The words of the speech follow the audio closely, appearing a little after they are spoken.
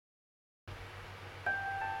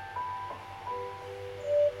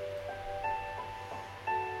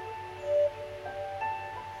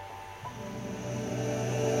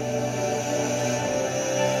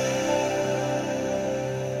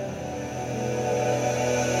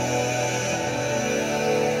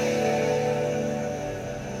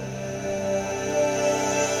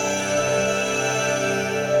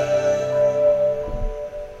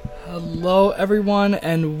everyone,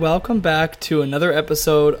 and welcome back to another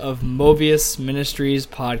episode of Movius Ministries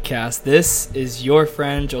podcast. This is your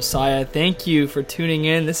friend Josiah. Thank you for tuning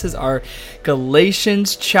in. This is our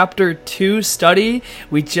Galatians chapter 2 study.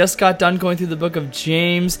 We just got done going through the book of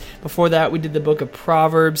James. Before that, we did the book of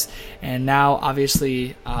Proverbs, and now,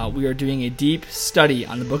 obviously, we are doing a deep study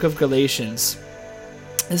on the book of Galatians.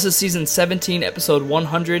 This is season 17, episode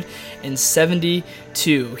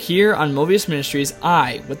 172. Here on Movius Ministries,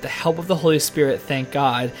 I, with the help of the Holy Spirit, thank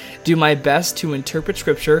God, do my best to interpret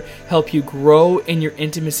Scripture, help you grow in your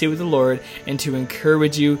intimacy with the Lord, and to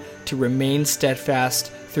encourage you to remain steadfast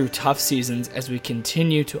through tough seasons as we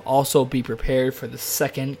continue to also be prepared for the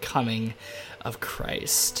second coming of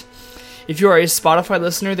Christ. If you are a Spotify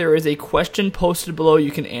listener, there is a question posted below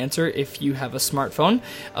you can answer if you have a smartphone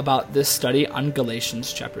about this study on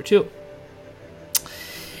Galatians chapter 2.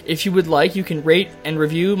 If you would like, you can rate and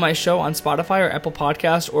review my show on Spotify or Apple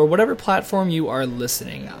Podcasts or whatever platform you are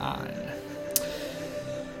listening on.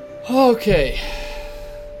 Okay,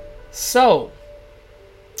 so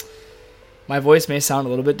my voice may sound a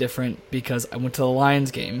little bit different because I went to the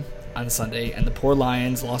Lions game on Sunday and the poor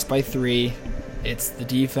Lions lost by 3. It's the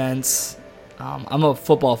defense. I'm a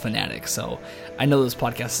football fanatic, so I know this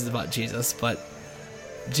podcast is about Jesus, but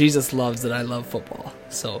Jesus loves that I love football.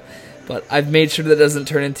 But I've made sure that it doesn't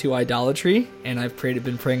turn into idolatry, and I've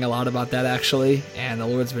been praying a lot about that actually, and the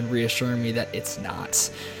Lord's been reassuring me that it's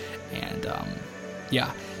not. And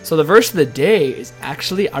so the verse of the day is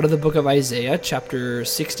actually out of the book of Isaiah, chapter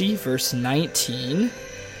 60, verse 19.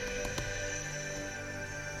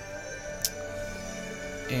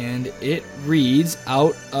 And it reads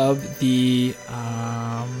out of the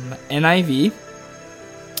NIV,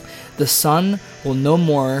 "The sun will no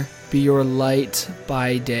more be your light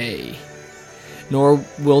by day, nor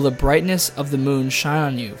will the brightness of the moon shine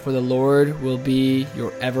on you, for the Lord will be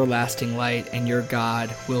your everlasting light, and your God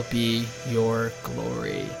will be your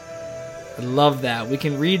glory." I love that. We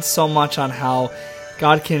can read so much on how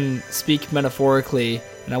God can speak metaphorically,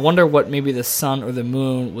 and I wonder what maybe the sun or the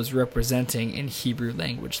moon was representing in Hebrew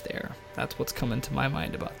language there. That's what's coming to my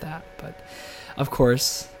mind about that. But, of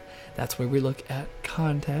course, that's where we look at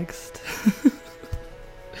context.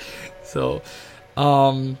 I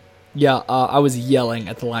was yelling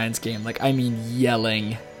at the Lions game.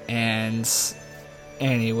 Yelling. And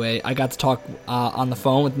anyway, I got to talk on the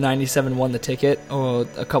phone with 97 won the ticket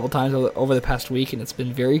a couple times over the past week, and it's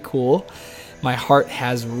been very cool. My heart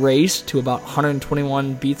has raced to about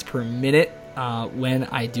 121 beats per minute when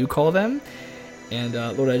I do call them. And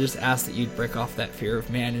Lord, I just ask that you'd break off that fear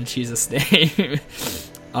of man in Jesus' name.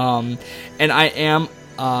 And I am,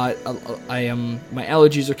 my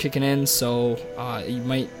allergies are kicking in, so you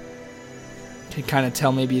might can kind of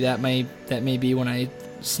tell maybe that may be when I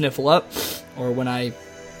sniffle up or when I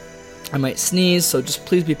might sneeze. So just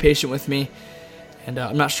please be patient with me. And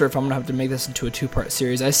I'm not sure if I'm going to have to make this into a 2-part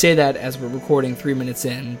series. I say that as we're recording 3 minutes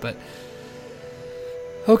in, but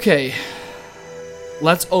okay.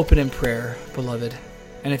 Let's open in prayer, beloved.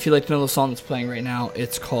 And if you'd like to know the song that's playing right now,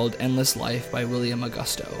 it's called Endless Life by William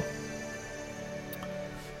Augusto.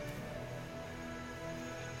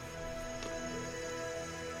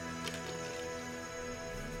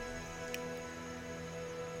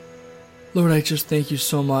 Lord, I just thank you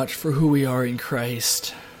so much for who we are in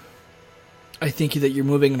Christ. I thank you that you're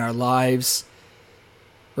moving in our lives.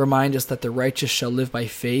 Remind us that the righteous shall live by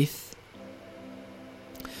faith.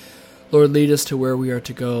 Lord, lead us to where we are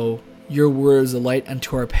to go. Your word is a light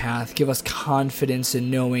unto our path. Give us confidence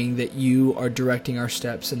in knowing that you are directing our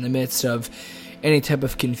steps in the midst of any type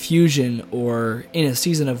of confusion or in a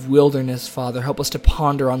season of wilderness, Father. Help us to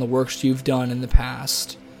ponder on the works you've done in the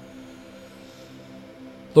past.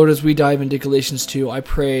 Lord, as we dive into Galatians 2, I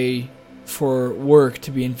pray for work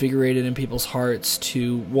to be invigorated in people's hearts,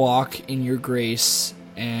 to walk in your grace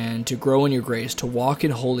and to grow in your grace, to walk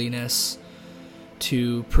in holiness,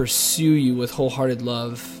 to pursue you with wholehearted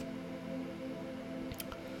love.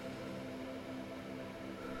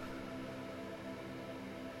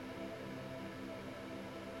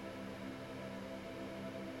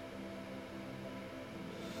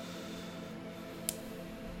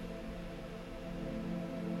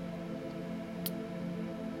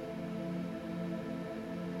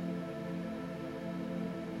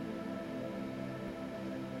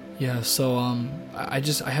 Yeah, so I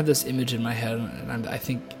have this image in my head, and I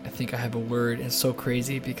think I have a word. It's so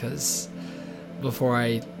crazy because before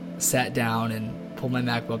I sat down and pulled my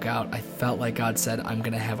MacBook out, I felt like God said, "I'm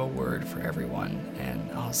gonna have a word for everyone,"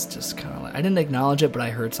 and I was just kind of like, I didn't acknowledge it, but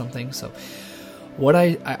I heard something. So what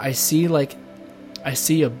I see, like, I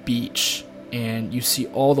see a beach, and you see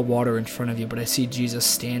all the water in front of you, but I see Jesus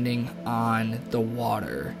standing on the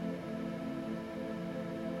water.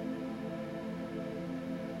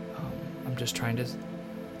 I'm just trying to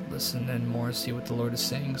listen and more see what the Lord is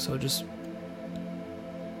saying, so just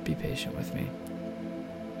be patient with me.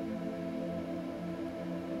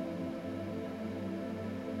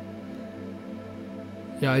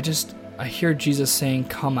 Yeah, I hear Jesus saying,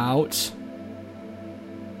 come out.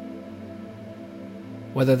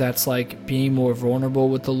 Whether that's like being more vulnerable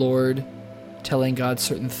with the Lord, telling God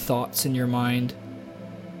certain thoughts in your mind,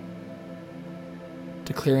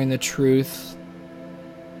 declaring the truth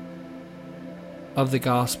of the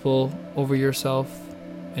gospel over yourself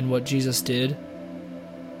and what Jesus did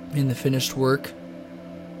in the finished work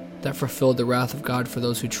that fulfilled the wrath of God for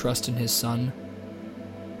those who trust in his Son.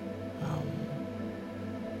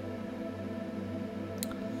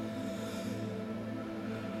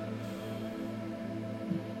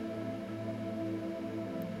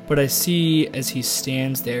 But I see as he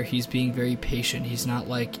stands there, he's being very patient. He's not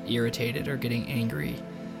like irritated or getting angry.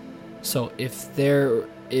 So if there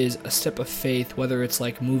is a step of faith, whether it's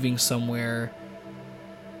like moving somewhere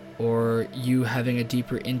or you having a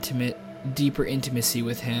deeper intimacy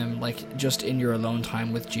with him, like just in your alone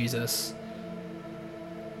time with Jesus,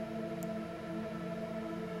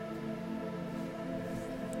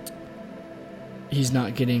 he's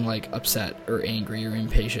not getting like upset or angry or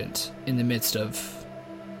impatient in the midst of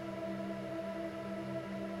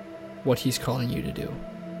what he's calling you to do.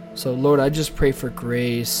 So Lord, I just pray for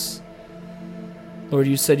grace. Lord,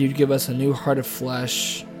 you said you'd give us a new heart of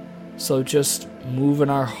flesh. So just move in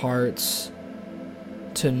our hearts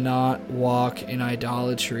to not walk in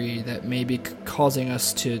idolatry that may be causing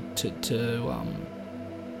us to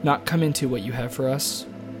not come into what you have for us.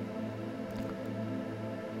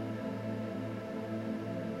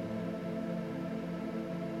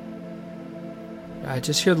 I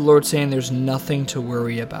just hear the Lord saying there's nothing to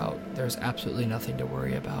worry about. There's absolutely nothing to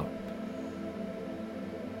worry about.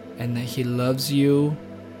 And that he loves you.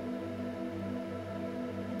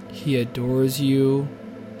 He adores you.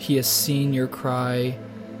 He has seen your cry.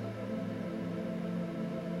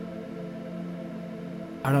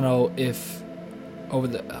 I don't know if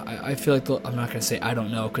I feel like I'm not going to say I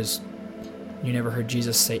don't know, because you never heard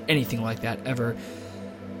Jesus say anything like that ever.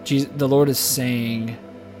 The Lord is saying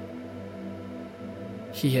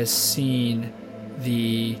he has seen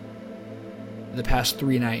the past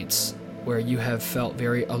 3 nights where you have felt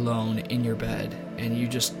very alone in your bed, and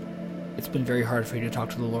it's been very hard for you to talk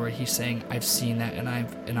to the Lord. He's saying, I've seen that, and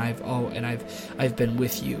I've been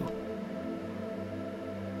with you.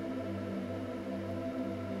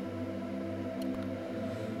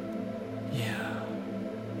 Yeah.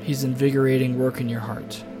 He's invigorating work in your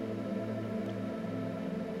heart.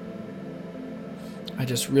 I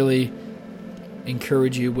just really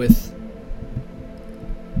encourage you with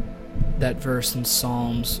that verse in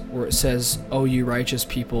Psalms where it says, "O you righteous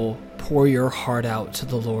people, pour your heart out to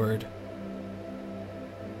the Lord."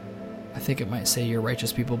 I think it might say you're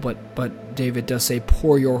righteous people, but David does say,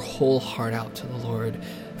 pour your whole heart out to the Lord.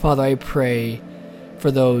 Father, I pray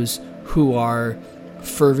for those who are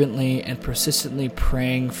fervently and persistently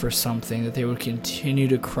praying for something, that they would continue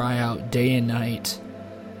to cry out day and night,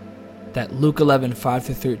 that Luke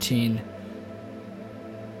 11:5-13,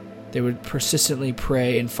 they would persistently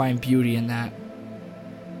pray and find beauty in that.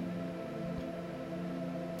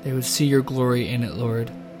 They would see your glory in it,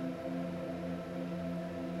 Lord.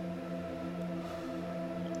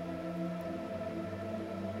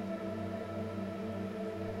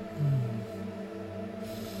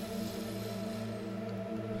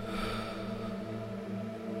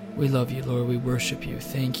 We love you, Lord. We worship you.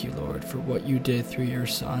 Thank you, Lord, for what you did through your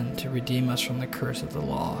Son to redeem us from the curse of the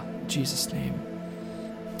law. In Jesus' name.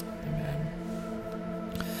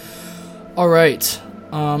 All right,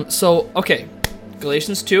 okay,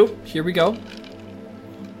 Galatians 2, here we go.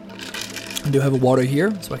 I do have a water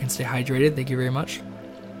here, so I can stay hydrated. Thank you very much.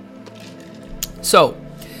 So,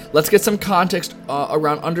 let's get some context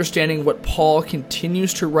around understanding what Paul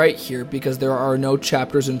continues to write here, because there are no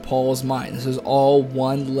chapters in Paul's mind. This is all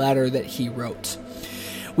one letter that he wrote.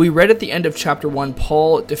 We read at the end of chapter 1,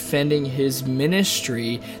 Paul defending his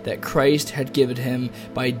ministry that Christ had given him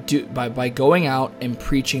by going out and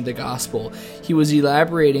preaching the gospel. He was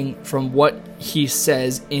elaborating from what he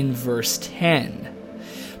says in verse 10.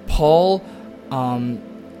 Paul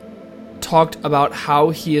talked about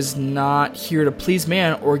how he is not here to please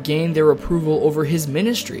man or gain their approval over his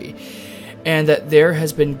ministry, and that there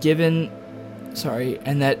has been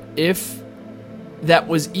and that if that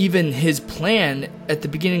was even his plan at the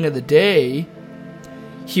beginning of the day,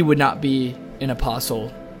 he would not be an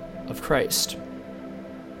apostle of Christ.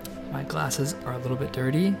 My glasses are a little bit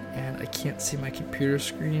dirty, and I can't see my computer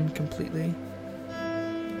screen completely.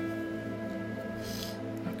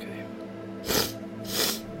 Okay.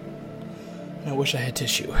 I wish I had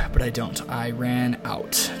tissue, but I don't. I ran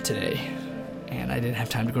out today, and I didn't have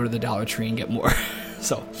time to go to the Dollar Tree and get more.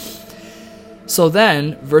 So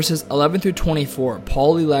then, verses 11 through 24,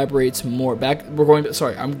 Paul elaborates more. We're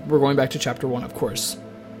going back to chapter 1, of course.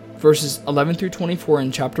 Verses 11 through 24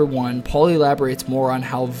 in chapter 1, Paul elaborates more on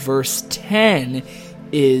how verse 10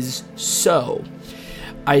 is so.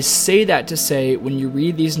 I say that to say, when you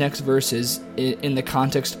read these next verses in the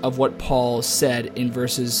context of what Paul said in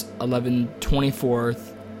verses 11 through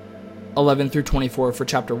 24 for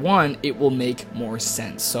chapter 1, it will make more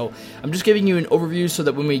sense. So I'm just giving you an overview so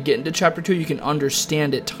that when we get into chapter 2, you can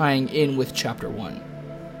understand it tying in with chapter 1.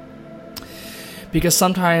 Because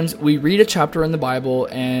sometimes we read a chapter in the Bible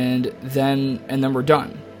and then we're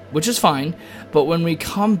done, which is fine. But when we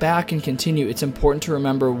come back and continue, it's important to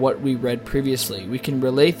remember what we read previously. We can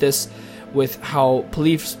relate this with how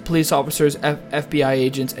police officers, FBI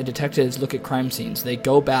agents, and detectives look at crime scenes. They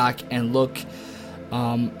go back and look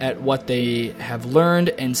at what they have learned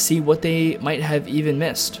and see what they might have even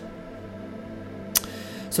missed.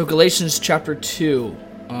 So Galatians chapter 2.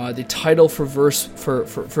 The title for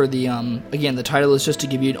the title is just to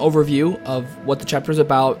give you an overview of what the chapter is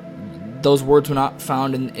about. Those words were not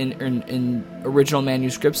found in original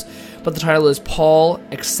manuscripts, but the title is Paul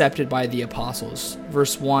Accepted by the Apostles.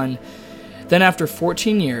 Verse 1, Then after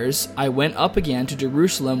 14 years, I went up again to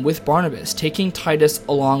Jerusalem with Barnabas, taking Titus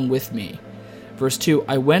along with me. Verse 2,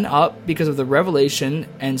 I went up because of the revelation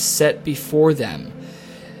and set before them,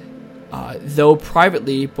 though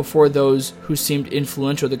privately before those who seemed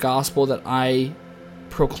influential, the gospel that I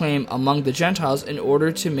proclaim among the Gentiles, in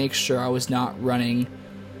order to make sure I was not running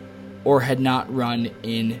or had not run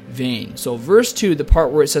in vain. So verse 2, the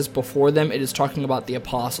part where it says before them, it is talking about the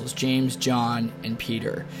apostles, James, John, and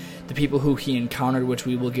Peter, the people who he encountered, which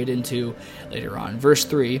we will get into later on. Verse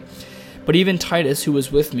 3, But even Titus, who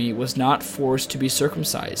was with me, was not forced to be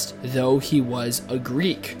circumcised, though he was a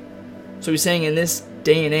Greek. So he's saying in this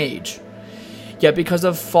day and age, yet because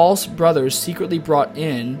of false brothers secretly brought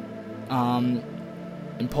in,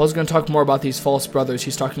 and Paul's going to talk more about these false brothers.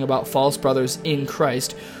 He's talking about false brothers in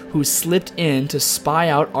Christ who slipped in to spy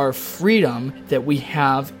out our freedom that we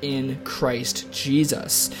have in Christ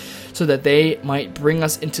Jesus, so that they might bring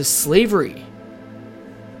us into slavery.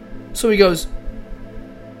 So he goes,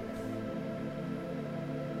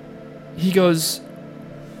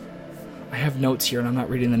 I have notes here, and I'm not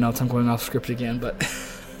reading the notes. I'm going off script again, but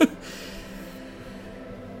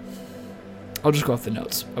I'll just go off the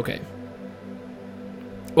notes. Okay.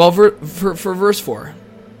 Well, for verse 4,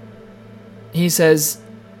 he says,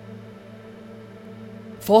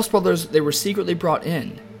 false brothers, they were secretly brought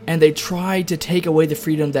in, and they tried to take away the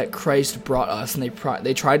freedom that Christ brought us, and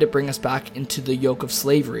they tried to bring us back into the yoke of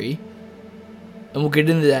slavery. And we'll get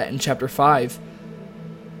into that in chapter 5,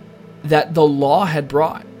 that the law had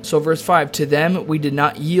brought. So verse 5, to them we did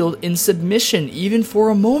not yield in submission, even for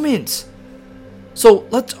a moment. So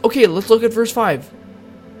let's look at verse 5.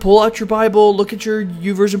 Pull out your Bible, look at your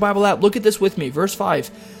YouVersion Bible app, look at this with me. Verse 5.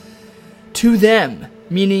 To them,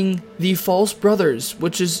 meaning the false brothers,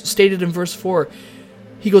 which is stated in verse 4.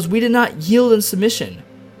 He goes, we did not yield in submission.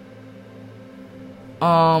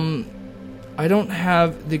 I don't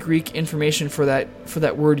have the Greek information for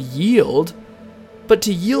that word yield, but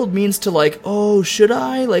to yield means to should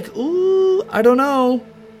I? I don't know.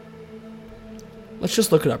 Let's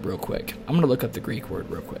just look it up real quick. I'm going to look up the Greek word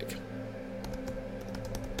real quick.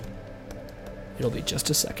 It'll be just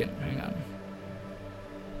a second. Hang on.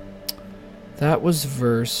 That was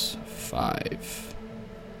verse 5.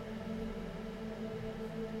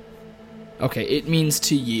 Okay, it means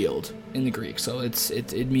to yield in the Greek, so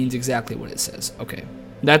it means exactly what it says. Okay,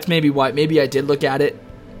 that's maybe why. Maybe I did look at it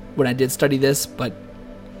when I did study this, but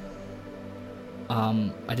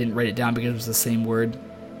I didn't write it down because it was the same word.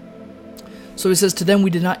 So he says, to them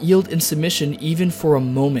we did not yield in submission even for a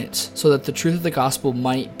moment, so that the truth of the gospel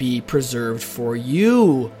might be preserved for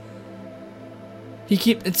you.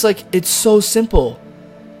 It's so simple.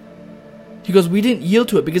 He goes, we didn't yield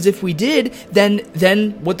to it, because if we did,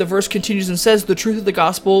 then what the verse continues and says, the truth of the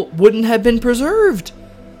gospel wouldn't have been preserved.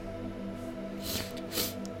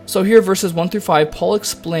 So here, verses 1 through 5, Paul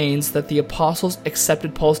explains that the apostles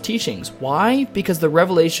accepted Paul's teachings. Why? Because the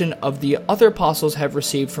revelation of the other apostles have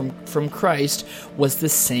received from Christ was the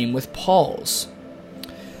same with Paul's.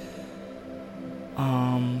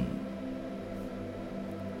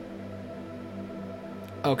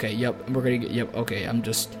 Okay, yep, okay, I'm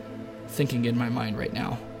just thinking in my mind right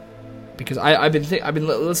now. because I've been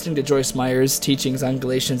listening to Joyce Meyer's teachings on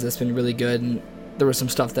Galatians. That's been really good, and there was some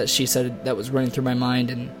stuff that she said that was running through my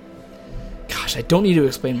mind, and gosh, I don't need to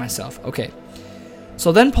explain myself. Okay.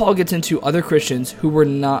 So then Paul gets into other Christians who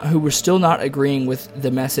were still not agreeing with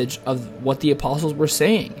the message of what the apostles were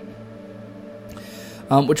saying,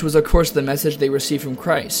 which was, of course, the message they received from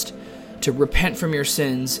Christ, to repent from your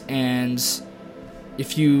sins, and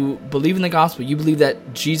if you believe in the gospel, you believe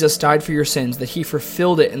that Jesus died for your sins, that he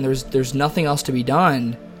fulfilled it, and there's nothing else to be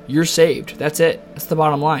done, you're saved. That's it. That's the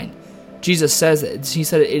bottom line. Jesus says it. He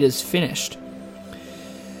said it is finished.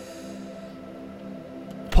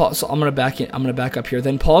 Paul, so I'm gonna back up here.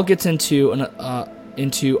 Then Paul gets into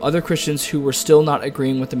other Christians who were still not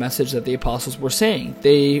agreeing with the message that the apostles were saying.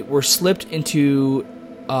 They were slipped into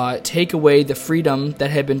take away the freedom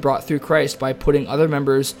that had been brought through Christ by putting other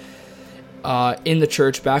members in the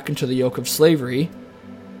church back into the yoke of slavery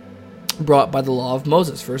brought by the law of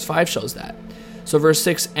Moses. Verse 5 shows that. So verse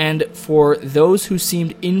 6, and for those who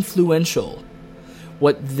seemed influential,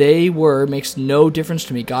 what they were makes no difference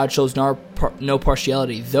to me. God shows no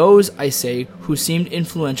partiality. Those, I say, who seemed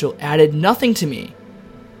influential added nothing to me.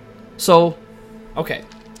 So, okay.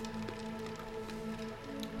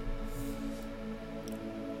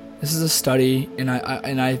 This is a study, and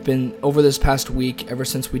I've been, over this past week, ever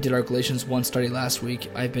since we did our Galatians 1 study last week,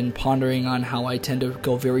 I've been pondering on how I tend to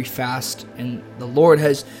go very fast, and the Lord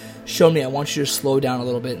has shown me I want you to slow down a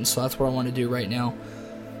little bit, and so that's what I want to do right now.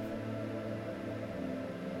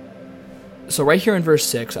 So right here in verse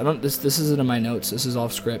 6, this isn't in my notes, this is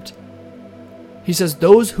off script. He says,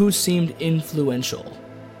 those who seemed influential.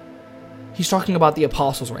 He's talking about the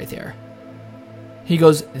apostles right there. He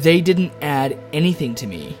goes, they didn't add anything to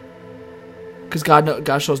me. Because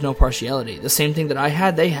God shows no partiality. The same thing that I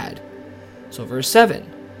had, they had. So verse 7.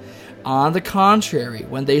 On the contrary,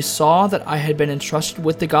 when they saw that I had been entrusted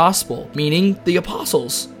with the gospel, meaning the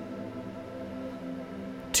apostles,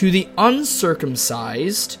 to the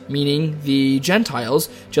uncircumcised, meaning the Gentiles,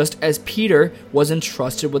 just as Peter was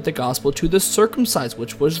entrusted with the gospel to the circumcised,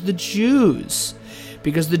 which was the Jews.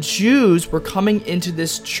 Because the Jews were coming into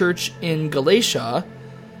this church in Galatia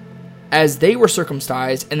as they were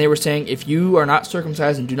circumcised, and they were saying, if you are not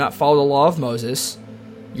circumcised and do not follow the law of Moses,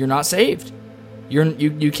 you're not saved.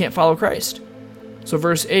 You can't follow Christ. So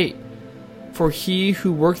verse 8, for he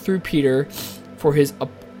who worked through Peter for his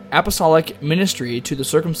apostolic ministry to the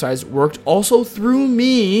circumcised worked also through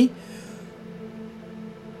me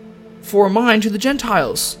for mine to the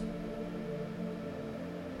Gentiles.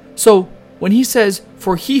 So when he says,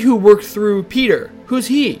 for he who worked through Peter, who's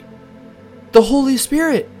he? The Holy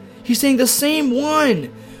Spirit. He's saying the same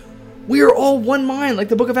one. We are all one mind, like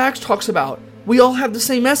the book of Acts talks about. We all have the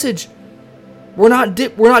same message. We're not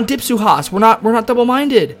dipsuhas. We're not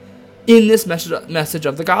double-minded in this message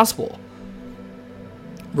of the gospel.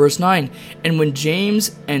 Verse 9, and when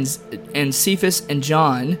James and Cephas and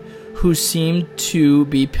John, who seemed to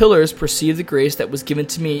be pillars, perceived the grace that was given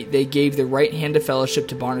to me, they gave the right hand of fellowship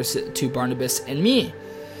to Barnabas and me.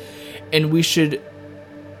 And we should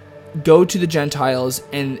go to the Gentiles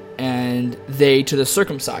and they to the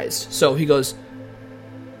circumcised. So he goes,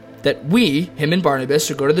 that we, him and Barnabas,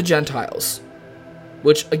 should go to the Gentiles,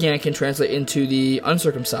 which again can translate into the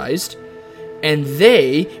uncircumcised. And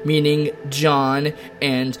they, meaning John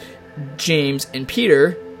and James and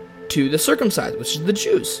Peter, to the circumcised, which is the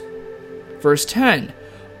Jews. Verse 10,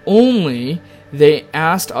 only they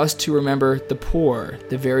asked us to remember the poor,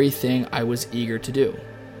 the very thing I was eager to do.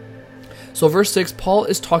 So verse 6, Paul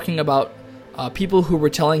is talking about people who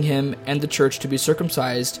were telling him and the church to be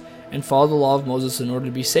circumcised and follow the law of Moses in order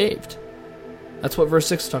to be saved. That's what verse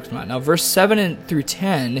 6 talks about. Now verse 7 through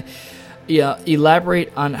 10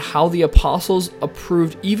 elaborate on how the apostles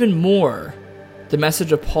approved even more the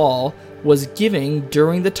message of Paul was giving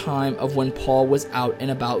during the time of when Paul was out and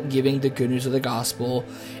about giving the good news of the gospel,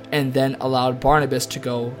 and then allowed Barnabas to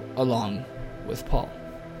go along with Paul.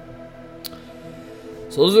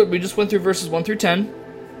 So we just went through verses 1 through 10,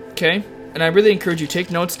 okay? And I really encourage you,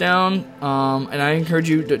 take notes down, and I encourage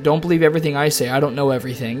you, don't believe everything I say. I don't know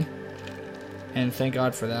everything, and thank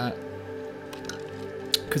God for that,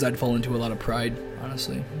 because I'd fall into a lot of pride,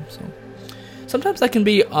 honestly. So sometimes that can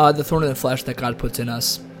be the thorn in the flesh that God puts in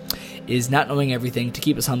us, is not knowing everything to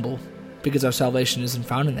keep us humble, because our salvation isn't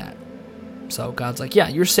found in that. So God's like, yeah,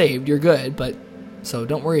 you're saved, you're good, but so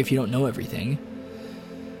don't worry if you don't know everything.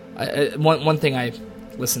 One thing I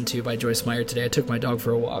listened to by Joyce Meyer today, I took my dog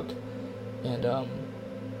for a walk, and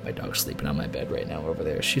my dog's sleeping on my bed right now over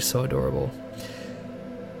there. She's so adorable.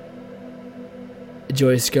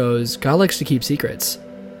 Joyce goes, God likes to keep secrets.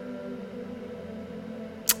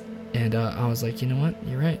 And And I was like, you know what?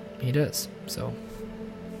 You're right. He does. So,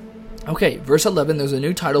 okay, verse 11. There's a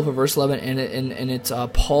new title for verse 11, and it's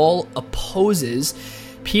Paul opposes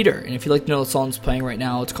Peter. And if you'd like to know the song that's playing right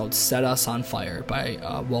now, it's called Set Us on Fire by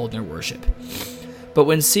Waldner Worship. But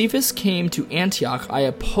when Cephas came to Antioch, I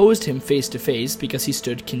opposed him face to face because he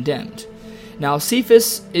stood condemned. Now,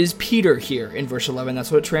 Cephas is Peter here in verse 11.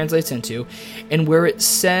 That's what it translates into. And where it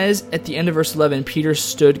says at the end of verse 11, Peter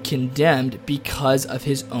stood condemned because of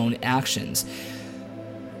his own actions.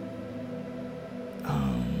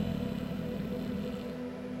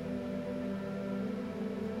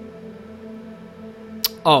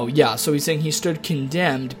 Oh, yeah, so he's saying he stood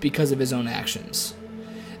condemned because of his own actions.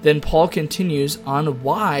 Then Paul continues on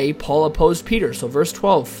why Paul opposed Peter. So verse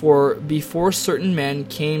 12, for before certain men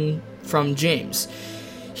came from James,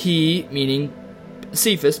 he, meaning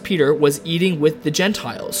Cephas, Peter, was eating with the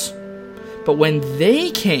Gentiles. But when they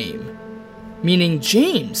came, meaning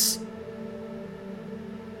James,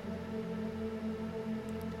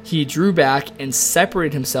 he drew back and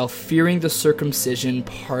separated himself, fearing the circumcision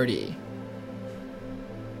party.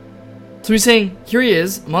 So he's saying, here he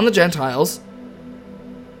is, among the Gentiles,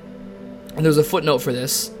 and there's a footnote for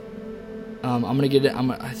this. I'm going to get it,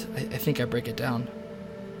 I think I break it down.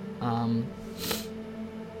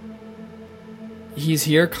 He's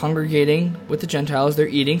here congregating with the Gentiles. They're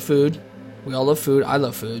eating food. We all love food. I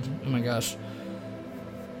love food. Oh my gosh.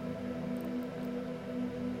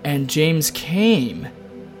 And James came,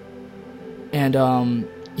 and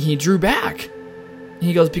he drew back. And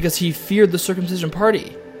he goes, because he feared the circumcision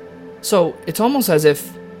party. So it's almost as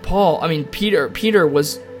if Peter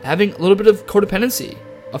was having a little bit of codependency,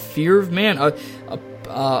 a fear of man,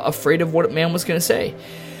 afraid of what man was going to say.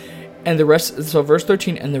 And the rest, so verse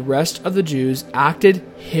 13, and the rest of the Jews acted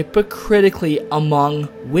hypocritically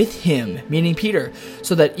with him, meaning Peter,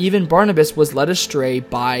 so that even Barnabas was led astray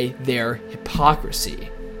by their hypocrisy.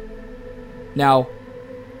 Now,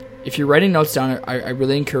 if you're writing notes down, I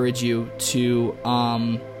really encourage you to,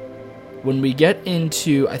 when we get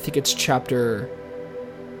into, I think it's chapter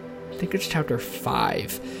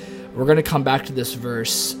 5, we're going to come back to this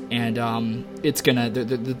verse, and it's gonna.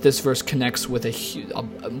 This verse connects with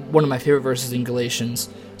one of my favorite verses in Galatians.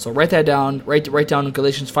 So write that down. Write down in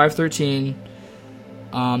Galatians 5:13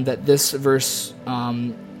 that this verse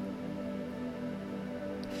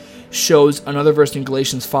shows another verse in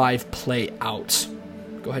Galatians 5 play out.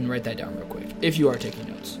 Go ahead and write that down real quick if you are taking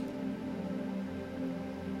notes.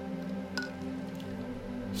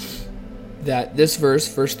 That this verse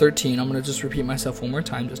 13, I'm going to just repeat myself one more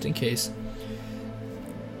time just in case,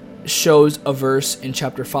 shows a verse in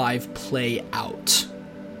chapter 5 play out.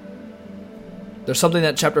 There's something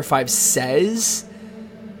that chapter 5 says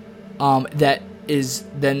that is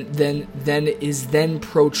then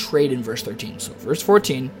portrayed in verse 13. So verse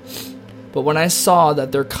 14, but when I saw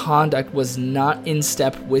that their conduct was not in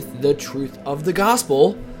step with the truth of the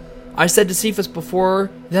gospel, I said to Cephas before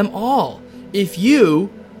them all, if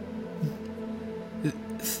you,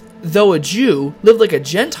 though a Jew, live like a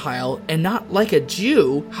Gentile and not like a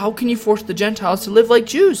Jew, how can you force the Gentiles to live like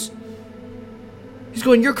Jews? He's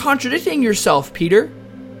going, you're contradicting yourself, Peter.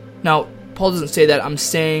 Now, Paul doesn't say that. I'm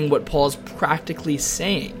saying what Paul is practically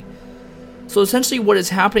saying. So essentially what is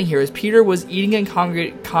happening here is Peter was eating and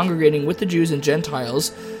congregating with the Jews and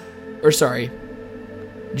Gentiles,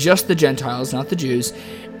 just the Gentiles, not the Jews,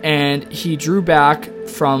 and he drew back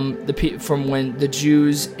from when the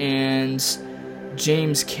Jews and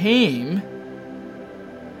James came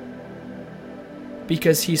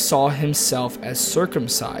because he saw himself as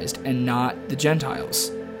circumcised and not the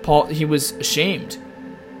Gentiles. Paul, he was ashamed.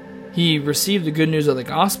 He received the good news of the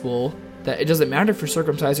gospel that it doesn't matter if you're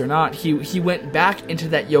circumcised or not. He went back into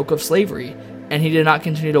that yoke of slavery, and he did not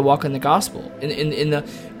continue to walk in the gospel, in the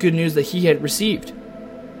good news that he had received.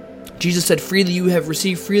 Jesus said, freely you have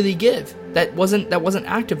received, freely give. That wasn't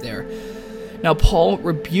active there. Now, Paul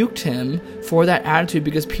rebuked him for that attitude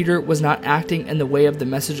because Peter was not acting in the way of the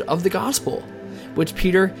message of the gospel, which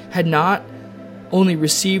Peter had not only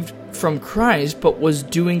received from Christ, but was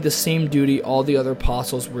doing the same duty all the other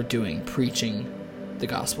apostles were doing, preaching the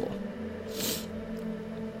gospel.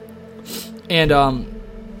 And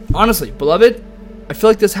honestly, beloved, I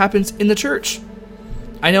feel like this happens in the church.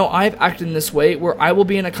 I know I've acted in this way where I will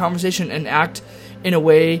be in a conversation and act in a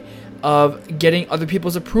way of getting other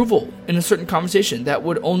people's approval in a certain conversation that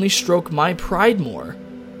would only stroke my pride more.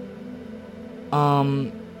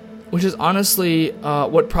 Which is honestly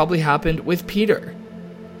what probably happened with Peter.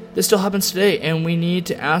 This still happens today, and we need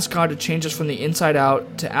to ask God to change us from the inside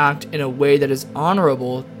out to act in a way that is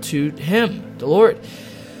honorable to Him, the Lord.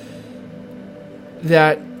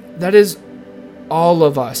 That is all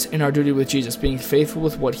of us in our duty with Jesus, being faithful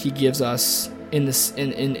with what he gives us in this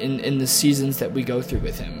in the seasons that we go through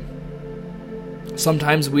with him.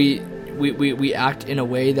 Sometimes we act in a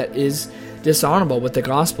way that is dishonorable with the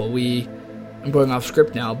gospel. I'm going off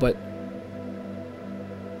script now, but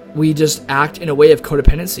we just act in a way of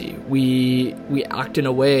codependency. We act in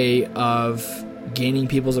a way of gaining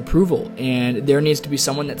people's approval, and there needs to be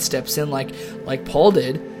someone that steps in like Paul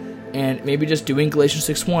did, and maybe just doing Galatians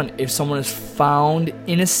 6:1. If someone is found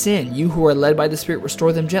in a sin, you who are led by the Spirit,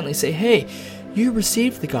 restore them gently. Say, hey, you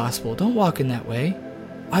received the gospel. Don't walk in that way.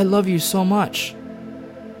 I love you so much.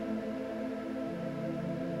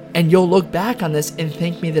 And you'll look back on this and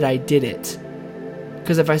thank me that I did it.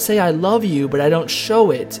 Because if I say I love you, but I don't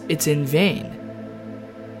show it, it's in vain.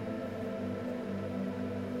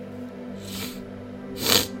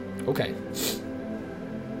 Okay.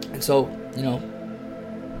 And so,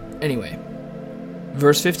 anyway.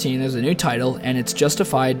 Verse 15, there's a new title, and it's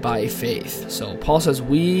justified by faith. So Paul says,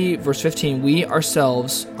 verse 15, we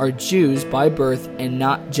ourselves are Jews by birth and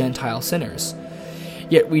not Gentile sinners.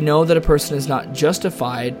 Yet we know that a person is not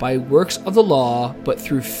justified by works of the law, but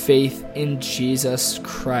through faith in Jesus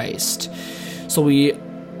Christ. So we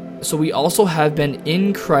also have been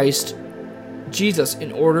in Christ Jesus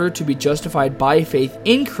in order to be justified by faith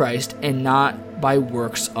in Christ and not by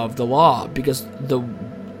works of the law. Because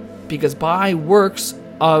by works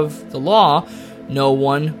of the law, no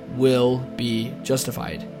one will be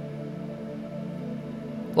justified.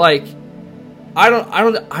 Like, I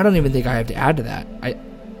don't even think I have to add to that.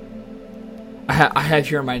 I have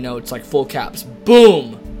here in my notes, like, full caps.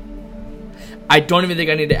 Boom! I don't even think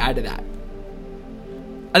I need to add to that.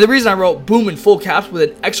 And the reason I wrote boom in full caps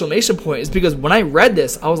with an exclamation point is because when I read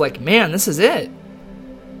this, I was like, man, this is it.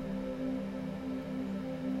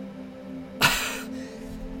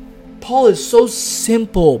 Paul is so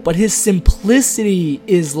simple, but his simplicity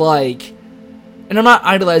is like, and I'm not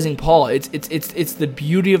idolizing Paul. It's the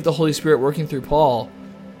beauty of the Holy Spirit working through Paul.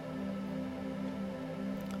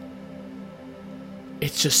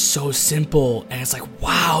 It's just so simple, and it's like,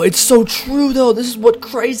 wow, it's so true though. This is what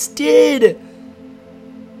Christ did.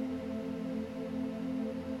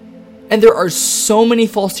 And there are so many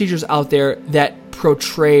false teachers out there that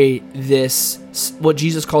portray this, what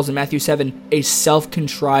Jesus calls in Matthew 7, a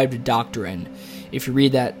self-contrived doctrine. If you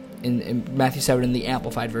read that in Matthew 7 in the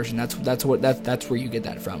Amplified version, that's where you get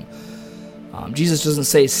that from. Jesus doesn't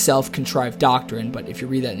say self-contrived doctrine, but if you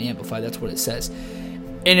read that in the Amplified, that's what it says.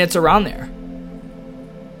 And it's around there.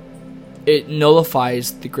 It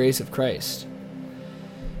nullifies the grace of Christ.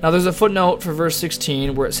 Now there's a footnote for verse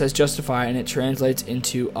 16 where it says justify, and it translates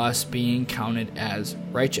into us being counted as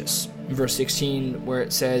righteous. In verse 16 where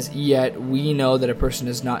it says, yet we know that a person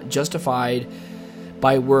is not justified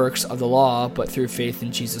by works of the law, but through faith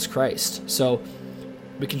in Jesus Christ. So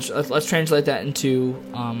let's translate that into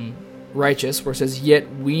righteous, where it says, yet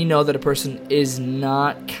we know that a person is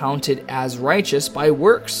not counted as righteous by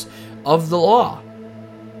works of the law,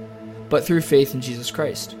 but through faith in Jesus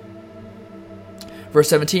Christ. Verse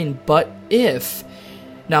 17, but if...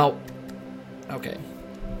 Now, okay,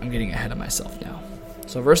 I'm getting ahead of myself now.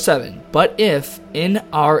 So verse 7, but if in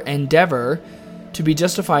our endeavor to be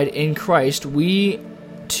justified in Christ, we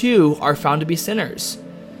too are found to be sinners,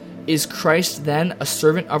 is Christ then a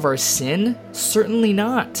servant of our sin? Certainly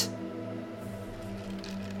not.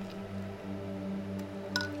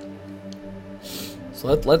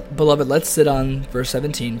 So beloved, let's sit on verse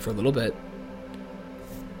 17 for a little bit.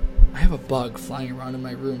 I have a bug flying around in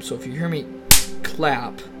my room, so if you hear me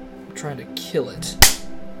clap, I'm trying to kill it.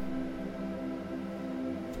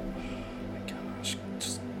 Oh my gosh.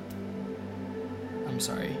 I'm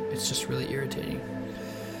sorry. It's just really irritating.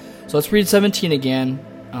 So let's read 17 again,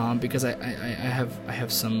 because I have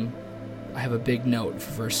a big note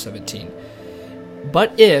for verse 17.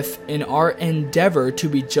 But if in our endeavor to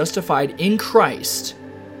be justified in Christ,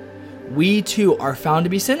 we too are found to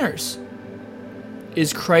be sinners,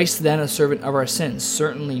 is Christ then a servant of our sins?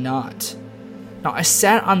 Certainly not. Now, I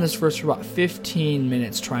sat on this verse for about 15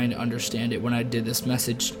 minutes trying to understand it when I did this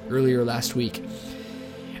message earlier last week.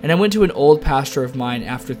 And I went to an old pastor of mine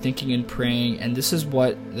after thinking and praying, and this is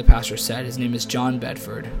what the pastor said. His name is John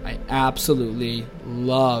Bedford. I absolutely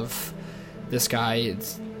love this guy.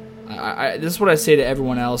 This is what I say to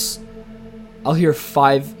everyone else. I'll hear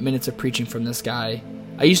 5 minutes of preaching from this guy.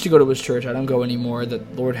 I used to go to his church. I don't go anymore. The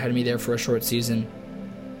Lord had me there for a short season.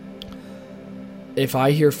 If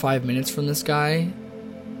I hear 5 minutes from this guy,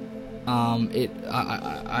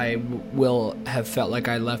 I will have felt like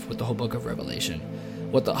I left with the whole book of Revelation.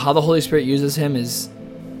 How the Holy Spirit uses him is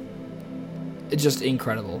it's just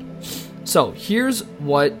incredible. So here's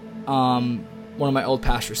what one of my old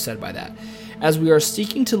pastors said by that. As we are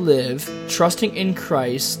seeking to live, trusting in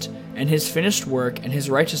Christ and his finished work and his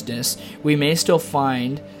righteousness, we may still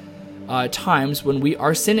find times when we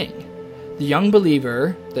are sinning. The young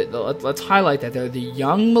believer, let's highlight that there, the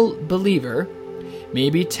young believer may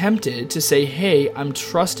be tempted to say, hey, I'm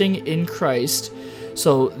trusting in Christ,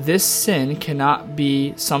 so this sin cannot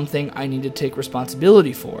be something I need to take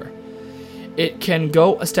responsibility for. It can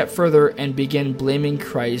go a step further and begin blaming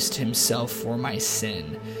Christ himself for my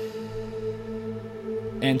sin.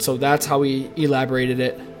 And so that's how he elaborated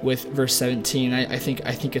it with verse 17. I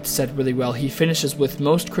think it's said really well. He finishes with,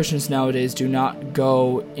 most Christians nowadays do not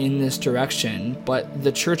go in this direction, but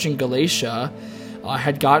the church in Galatia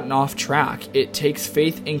had gotten off track. It takes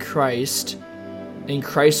faith in Christ, in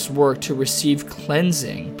Christ's work to receive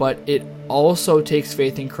cleansing, but it also takes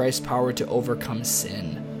faith in Christ's power to overcome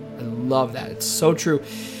sin. I love that. It's so true.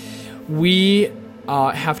 We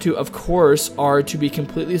have to, of course, are to be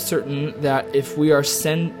completely certain that if we are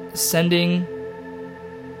sinning,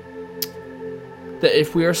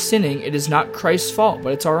 it is not Christ's fault,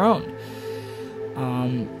 but it's our own.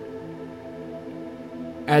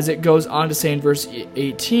 As it goes on to say in verse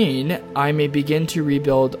 18, I may begin to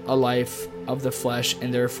rebuild a life of the flesh,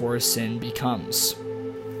 and therefore sin becomes.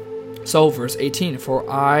 So, verse 18, for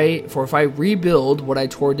if I rebuild what I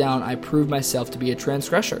tore down, I prove myself to be a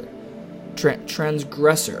transgressor.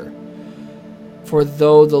 For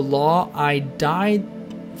though the law I died,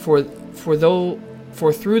 for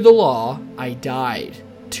through the law I died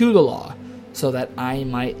to the law, so that I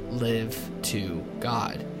might live to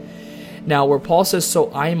God. Now, where Paul says,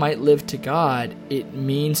 so I might live to God, it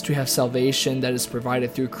means to have salvation that is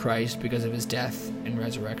provided through Christ because of his death and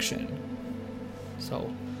resurrection.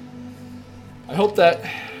 So, I hope that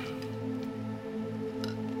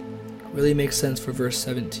really makes sense for verse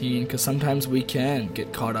 17, because sometimes we can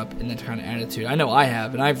get caught up in that kind of attitude. I know I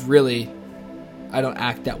have, and I don't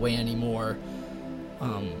act that way anymore.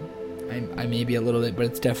 I may be a little bit, but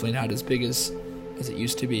it's definitely not as big as it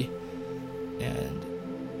used to be. And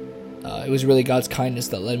it was really God's kindness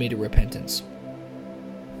that led me to repentance.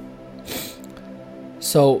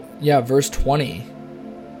 So, yeah, verse 20.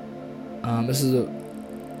 This is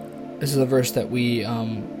a verse that we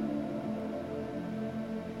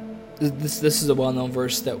this is a well-known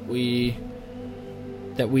verse that we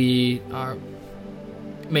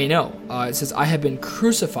may know. It says, I have been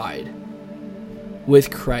crucified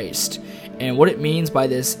with Christ. And what it means by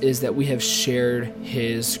this is that we have shared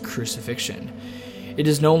his crucifixion. It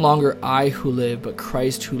is no longer I who live, but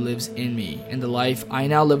Christ who lives in me. In the life I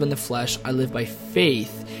now live in the flesh, I live by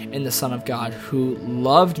faith in the Son of God, who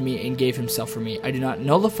loved me and gave himself for me. I do not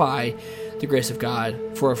nullify the grace of God,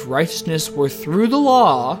 for if righteousness were through the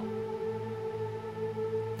law,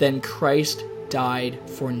 then Christ died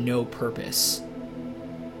for no purpose.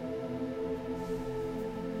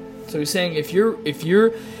 So he's saying, if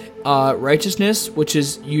your righteousness, which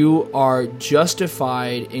is you are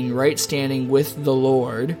justified in right standing with the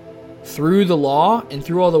Lord through the law and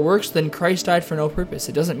through all the works, then Christ died for no purpose.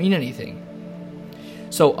 It doesn't mean anything.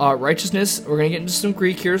 So righteousness, we're going to get into some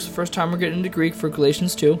Greek here. It's the first time we're getting into Greek for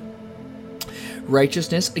Galatians 2.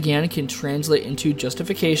 Righteousness, again, can translate into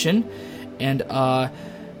justification. And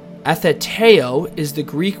atheteo is the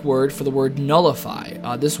Greek word for the word nullify.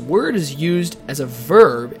 This word is used as a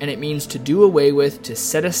verb, and it means to do away with, to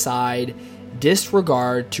set aside,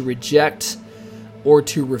 disregard, to reject, or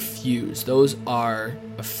to refuse. Those are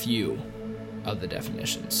a few of the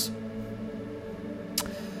definitions.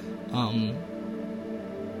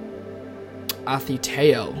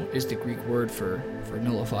 Atheteo is the Greek word for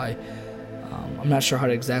nullify. I'm not sure how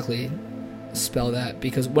to exactly spell that,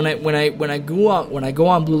 because when I go on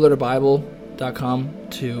blueletterbible.com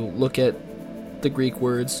to look at the Greek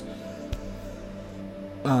words,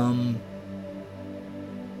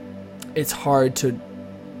 it's hard to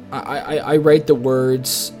I write the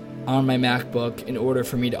words on my MacBook in order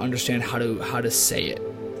for me to understand how to say it,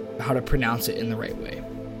 how to pronounce it in the right way.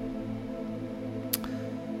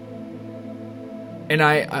 And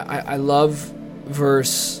I love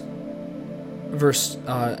verse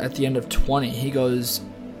at the end of 20. He goes,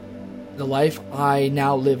 the life I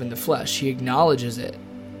now live in the flesh. He acknowledges it.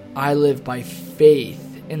 I live by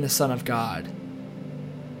faith in the Son of God,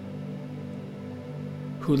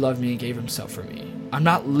 who loved me and gave himself for me. I'm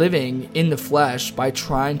not living in the flesh by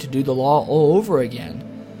trying to do the law all over again.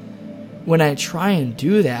 When I try and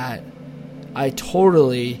do that, I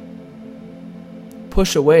totally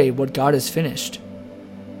push away what God has finished.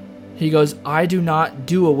 He goes, I do not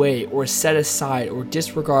do away or set aside or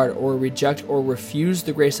disregard or reject or refuse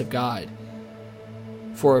the grace of God.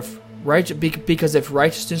 Because if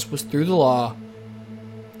righteousness was through the law,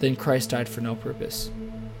 then Christ died for no purpose.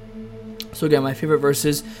 So again, my favorite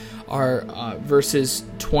verses are verses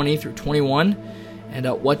 20 through 21. And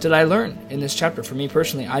what did I learn in this chapter? For me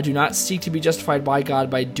personally, I do not seek to be justified by God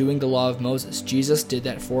by doing the law of Moses. Jesus did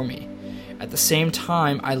that for me. At the same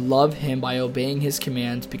time, I love him by obeying his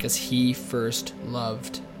commands because he first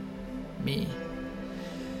loved me.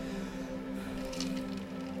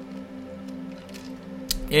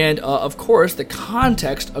 And of course, the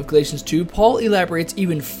context of Galatians 2, Paul elaborates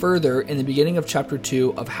even further in the beginning of chapter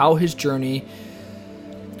 2 of how his journey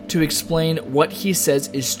to explain what he says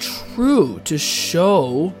is true, to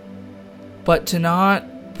show, but to not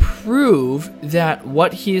prove that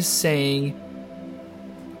what he is saying.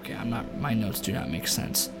 Okay, my notes do not make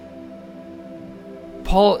sense.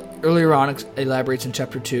 Paul earlier on elaborates in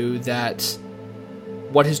chapter 2 that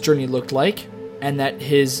what his journey looked like, and that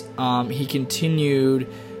he continued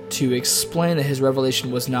to explain that his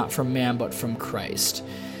revelation was not from man but from Christ.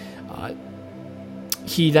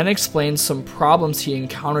 He then explains some problems he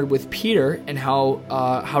encountered with Peter and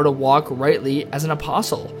how to walk rightly as an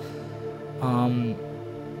apostle.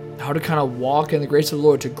 How to kind of walk in the grace of the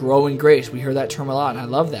Lord, to grow in grace. We hear that term a lot, and I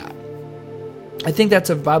love that. I think that's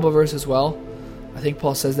a Bible verse as well. I think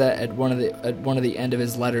Paul says that at one of the end of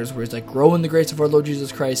his letters, where he's like, "Grow in the grace of our Lord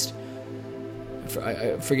Jesus Christ."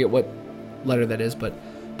 I forget what letter that is, but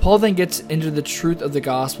Paul then gets into the truth of the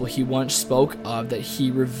gospel he once spoke of, that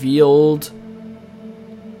he received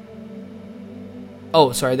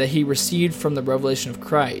from the revelation of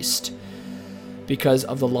Christ because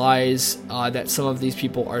of the lies that some of these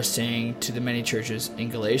people are saying to the many churches in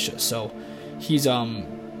Galatia. So he's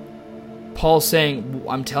Paul's saying,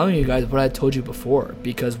 I'm telling you guys what I told you before,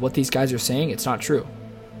 because what these guys are saying, it's not true.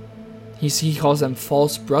 He calls them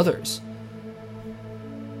false brothers.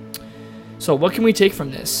 So what can we take from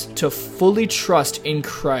this? To fully trust in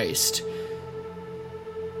Christ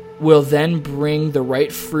will then bring the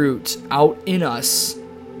right fruit out in us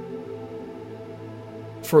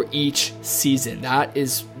for each season. That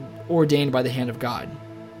is ordained by the hand of God,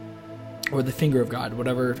 or the finger of God,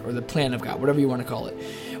 whatever, or the plan of God, whatever you want to call it.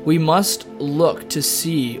 We must look to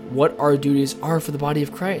see what our duties are for the body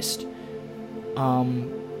of Christ.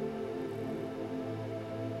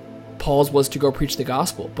 Paul's was to go preach the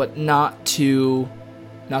gospel, but not to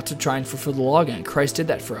try and fulfill the law again. Christ did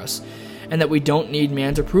that for us, and that we don't need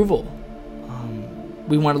man's approval.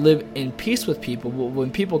 We want to live in peace with people. When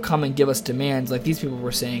people come and give us demands, like these people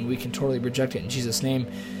were saying, we can totally reject it in Jesus' name.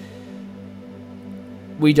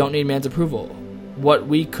 We don't need man's approval. What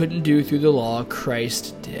we couldn't do through the law,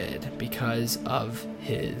 Christ did because of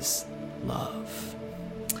his love.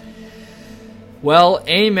 Well,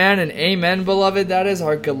 amen and amen, beloved. That is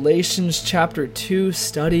our Galatians chapter 2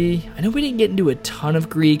 study. I know we didn't get into a ton of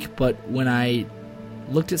Greek, but when I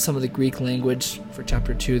looked at some of the Greek language for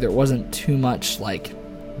chapter 2, there wasn't too much like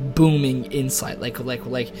booming insight, like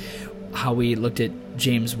how we looked at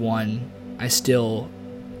James 1. I still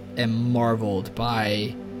am marveled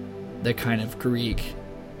by the kind of Greek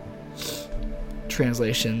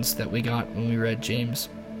translations that we got when we read James.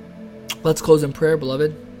 Let's close in prayer,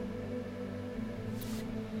 beloved.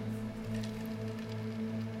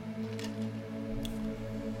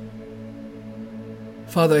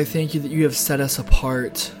 Father, I thank you that you have set us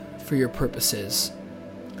apart for your purposes.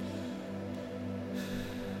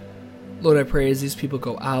 Lord, I pray as these people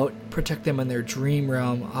go out, protect them in their dream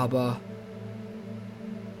realm, Abba.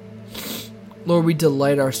 Lord, we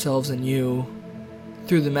delight ourselves in you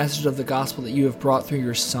through the message of the gospel that you have brought through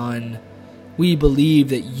your Son. We believe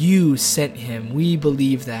that you sent him. We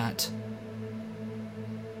believe that.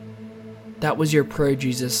 That was your prayer,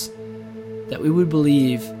 Jesus, that we would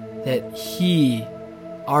believe that he,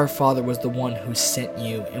 our Father, was the one who sent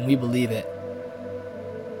you, and we believe it.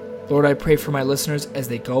 Lord, I pray for my listeners as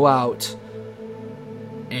they go out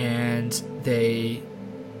and they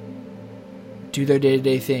do their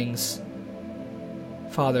day-to-day things.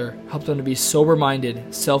 Father, help them to be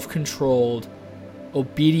sober-minded, self-controlled,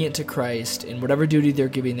 obedient to Christ in whatever duty they're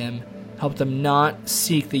giving them. Help them not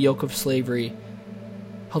seek the yoke of slavery.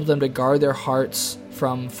 Help them to guard their hearts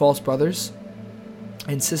from false brothers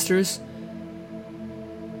and sisters.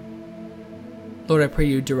 Lord, I pray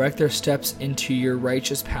you direct their steps into your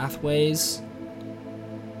righteous pathways.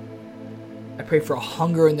 I pray for a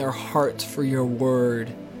hunger in their hearts for your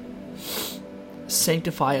word.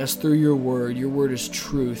 Sanctify us through your word. Your word is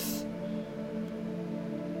truth.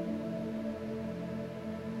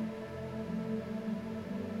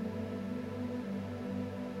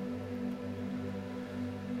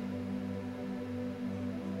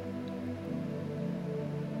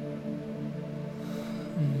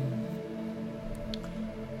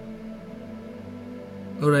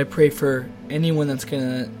 Lord, I pray for anyone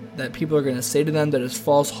that people are gonna say to them that is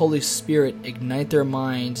false. Holy Spirit, ignite their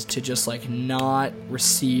minds to just not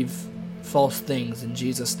receive false things in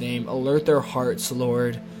Jesus' name. Alert their hearts,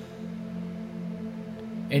 Lord.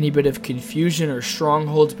 Any bit of confusion or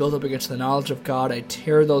strongholds built up against the knowledge of God, I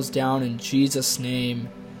tear those down in Jesus' name.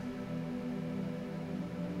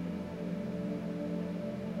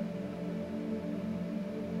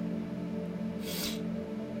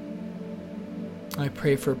 I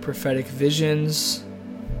pray for prophetic visions.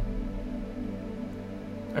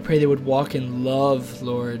 I pray they would walk in love,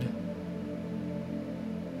 Lord.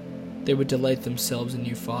 They would delight themselves in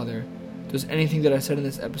you, Father. If there's anything that I said in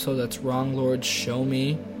this episode that's wrong, Lord, show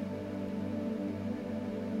me.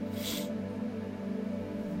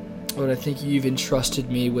 Lord, I think you've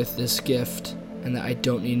entrusted me with this gift and that I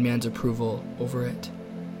don't need man's approval over it.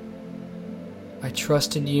 I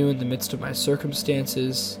trust in you in the midst of my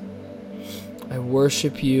circumstances. I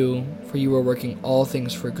worship you, for you are working all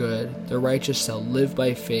things for good. The righteous shall live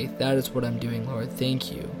by faith. That is what I'm doing, Lord. Thank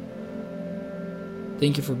you.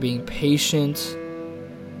 Thank you for being patient.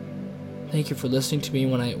 Thank you for listening to me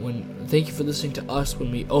thank you for listening to us when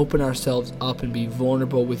we open ourselves up and be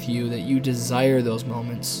vulnerable with you, that you desire those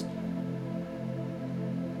moments.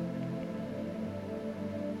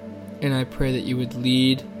 And I pray that you would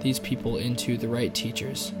lead these people into the right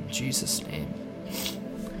teachers. In Jesus' name.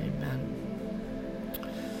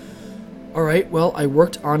 All right, well, I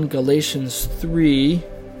worked on Galatians 3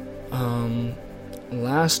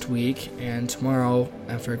 last week, and tomorrow,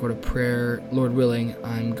 after I go to prayer, Lord willing,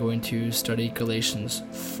 I'm going to study Galatians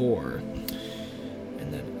 4.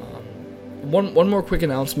 And then one more quick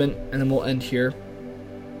announcement, and then we'll end here.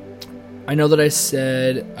 I know that I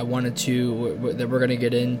said that we're going to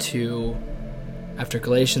get into, after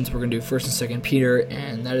Galatians, we're going to do 1st and 2nd Peter,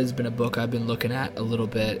 and that has been a book I've been looking at a little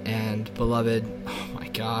bit, and beloved, oh my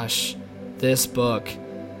gosh. This book,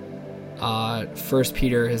 1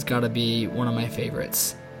 Peter, has got to be one of my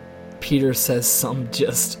favorites. Peter says some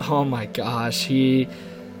oh my gosh,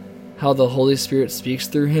 how the Holy Spirit speaks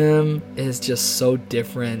through him is just so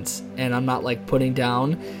different. And I'm not putting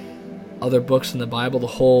down other books in the Bible.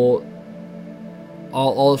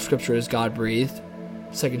 All of Scripture is God-breathed.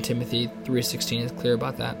 2 Timothy 3:16 is clear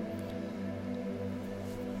about that.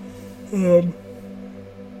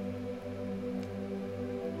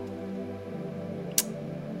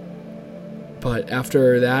 But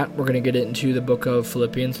after that, we're going to get into the book of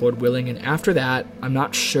Philippians, Lord willing. And after that, I'm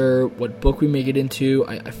not sure what book we may get into.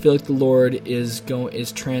 I feel like the Lord is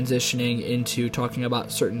transitioning into talking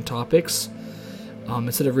about certain topics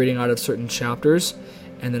instead of reading out of certain chapters.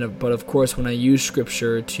 And then, but of course, when I use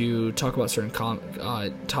Scripture to talk about certain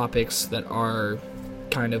topics that are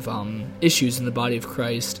kind of issues in the body of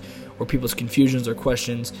Christ, or people's confusions or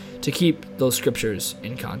questions, to keep those Scriptures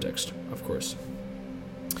in context, of course.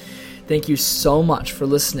 Thank you so much for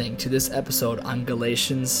listening to this episode on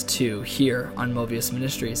Galatians 2 here on Mobius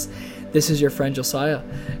Ministries. This is your friend Josiah.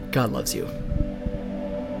 God loves you.